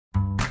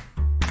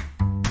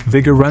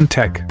Vigor Run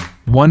Tech,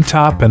 one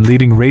top and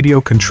leading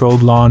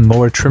radio-controlled lawn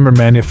mower trimmer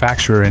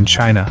manufacturer in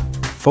China.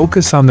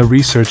 Focus on the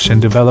research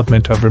and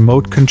development of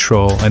remote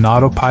control and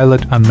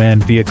autopilot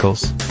unmanned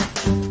vehicles.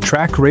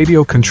 Track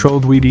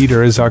radio-controlled weed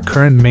eater is our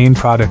current main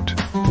product,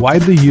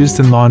 widely used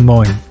in lawn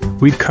mowing,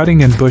 weed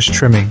cutting and bush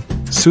trimming,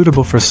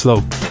 suitable for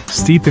slope,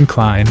 steep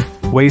incline,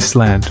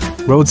 wasteland,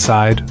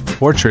 roadside,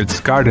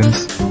 orchards,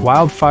 gardens,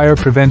 wildfire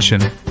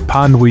prevention,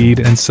 pondweed,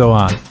 and so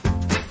on.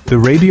 The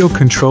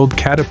radio-controlled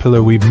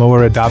Caterpillar weed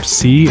mower adopts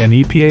C and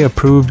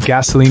EPA-approved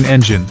gasoline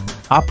engine,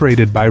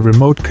 operated by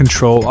remote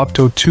control up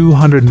to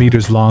 200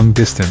 meters long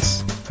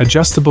distance,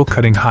 adjustable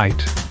cutting height,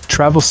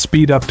 travel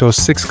speed up to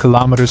 6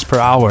 kilometers per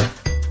hour,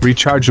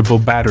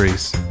 rechargeable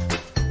batteries.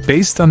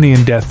 Based on the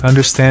in-depth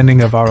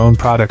understanding of our own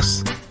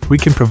products, we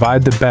can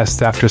provide the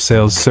best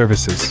after-sales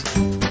services.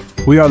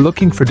 We are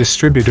looking for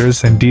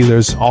distributors and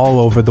dealers all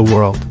over the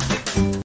world.